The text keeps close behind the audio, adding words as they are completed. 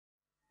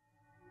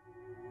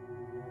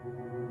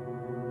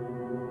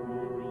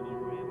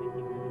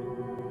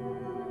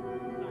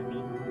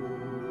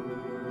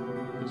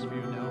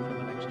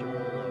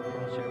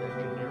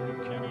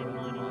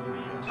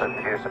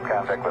Here's some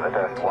contact with a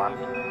test. 1,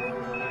 2,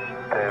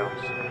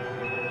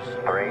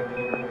 3,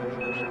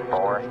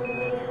 4,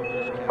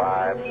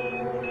 5,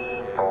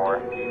 4,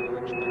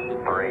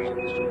 3, 2,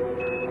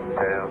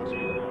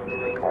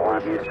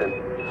 1. Houston.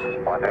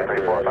 1, 2,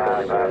 3, 4,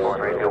 5, 5, 4,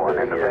 3, 2, 1,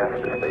 end of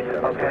test.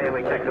 Okay,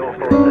 we checked all 4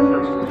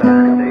 systems,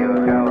 and you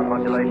go on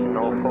modulation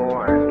all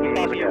 4, and keep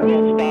it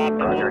Full stop,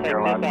 and Roger, we'll take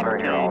you're this loud and clear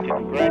here opportunity to also.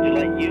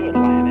 congratulate you,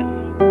 Atlantis,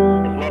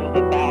 as well as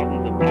the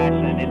thousands of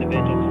passionate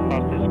individuals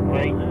across this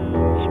great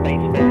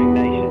spacefaring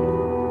nation.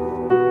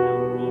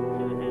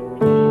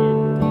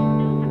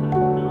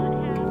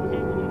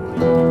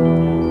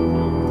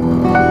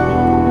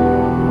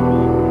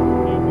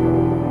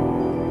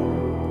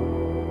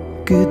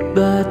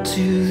 Goodbye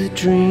to the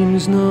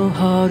dreams, no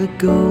heart of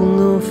gold,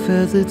 no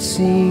feathered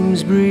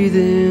seams. Breathe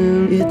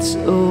in, it's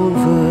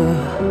over.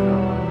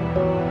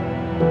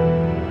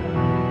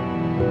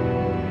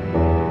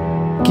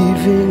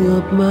 Giving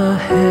up my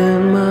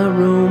hand, my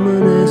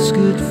Romanesque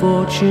good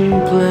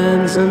fortune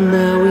plans, and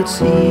now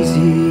it's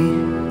easy.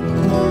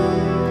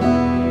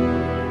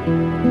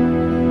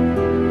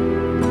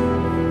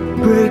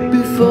 Break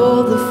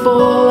before the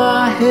fall,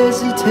 I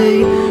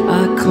hesitate,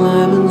 I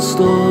climb and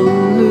stall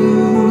and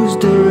lose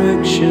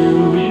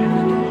direction.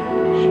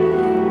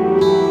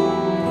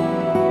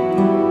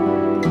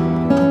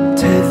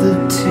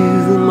 Tethered to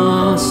the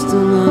mast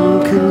and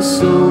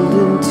unconsoled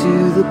into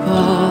the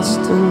past,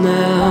 and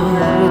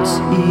now it's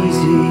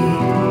easy.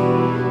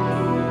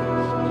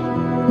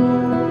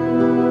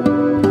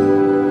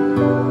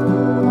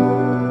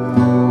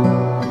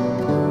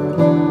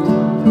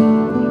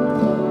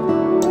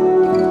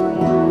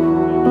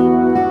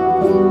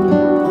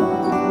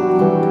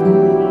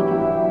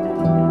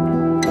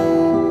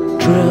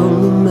 Drown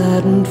the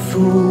maddened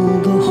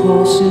fool, the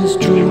horses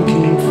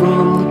drinking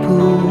from the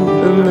pool,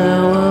 and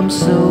now I'm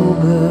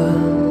sober.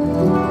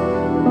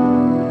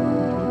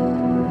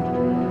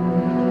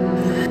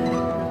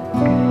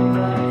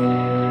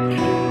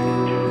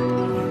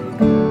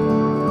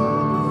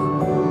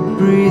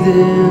 Breathe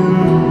in.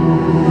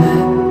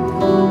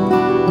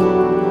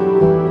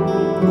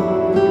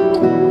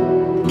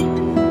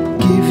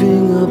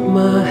 Giving up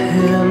my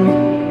hand.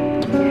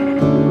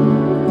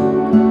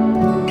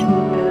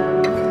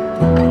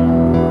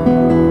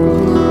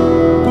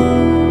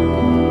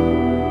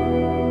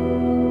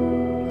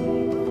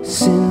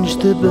 Singe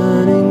the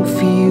burning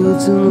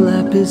fields and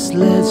Lapis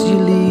Lazuli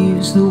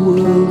leaves. The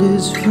world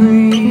is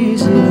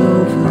freezing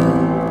over.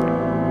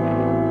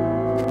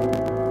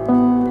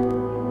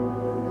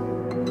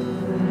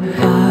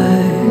 I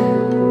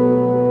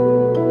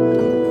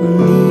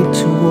need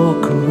to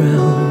walk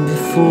around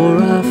before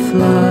I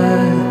fly.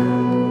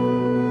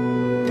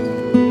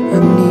 I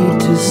need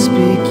to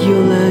speak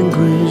your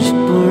language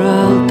or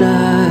I'll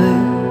die.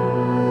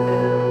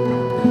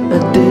 I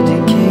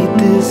dedicate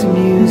this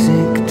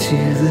music to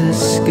the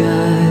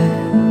sky.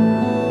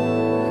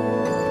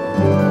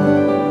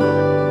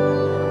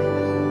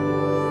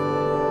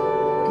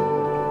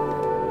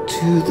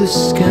 To the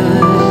sky.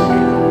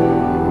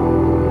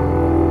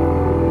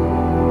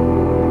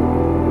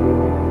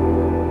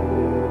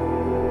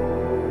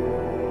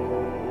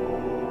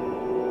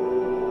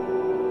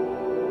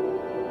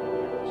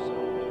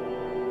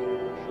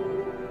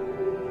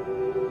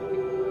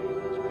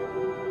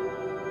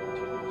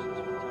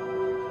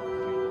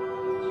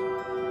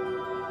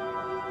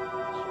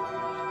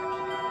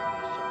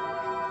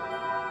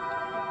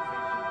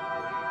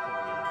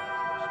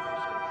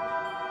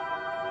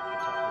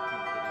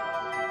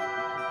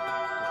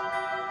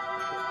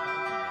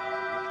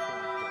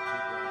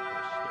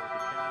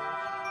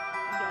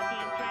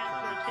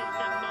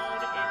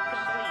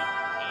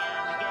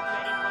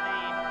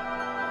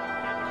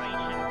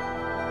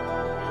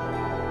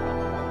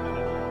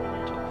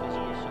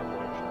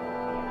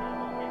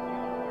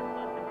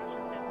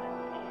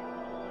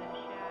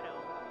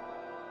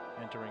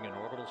 Entering an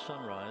orbital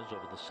sunrise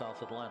over the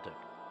South Atlantic.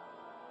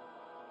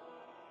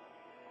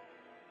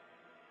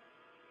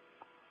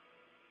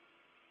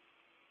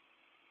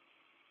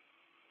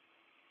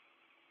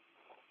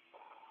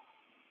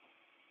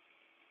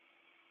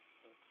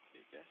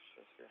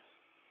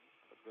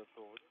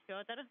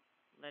 Peter,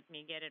 let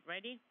me get it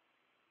ready.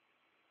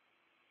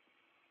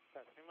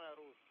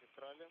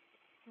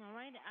 All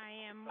right, I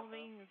am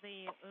moving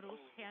the Rus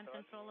hand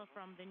controller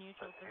from the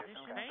neutral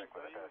position. Okay.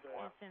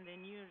 It's in the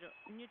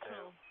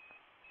neutral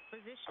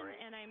position,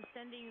 and I'm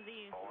sending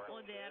the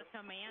ODR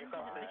command.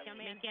 The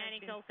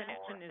mechanical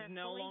connection is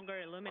no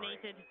longer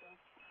illuminated,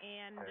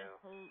 and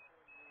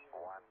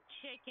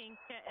checking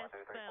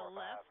KSP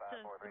left.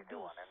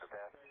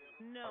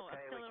 No,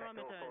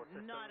 accelerometer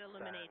not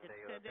illuminated.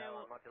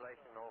 Stockdale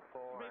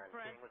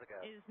repress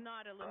is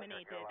not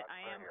illuminated.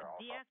 I am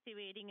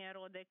deactivating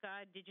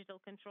Aerodeca digital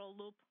control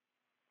loop.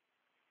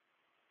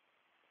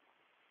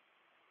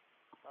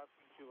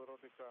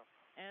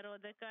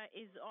 Aerodeca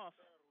is off.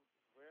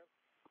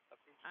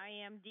 I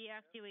am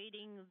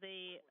deactivating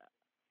the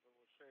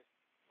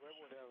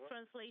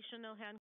translational hand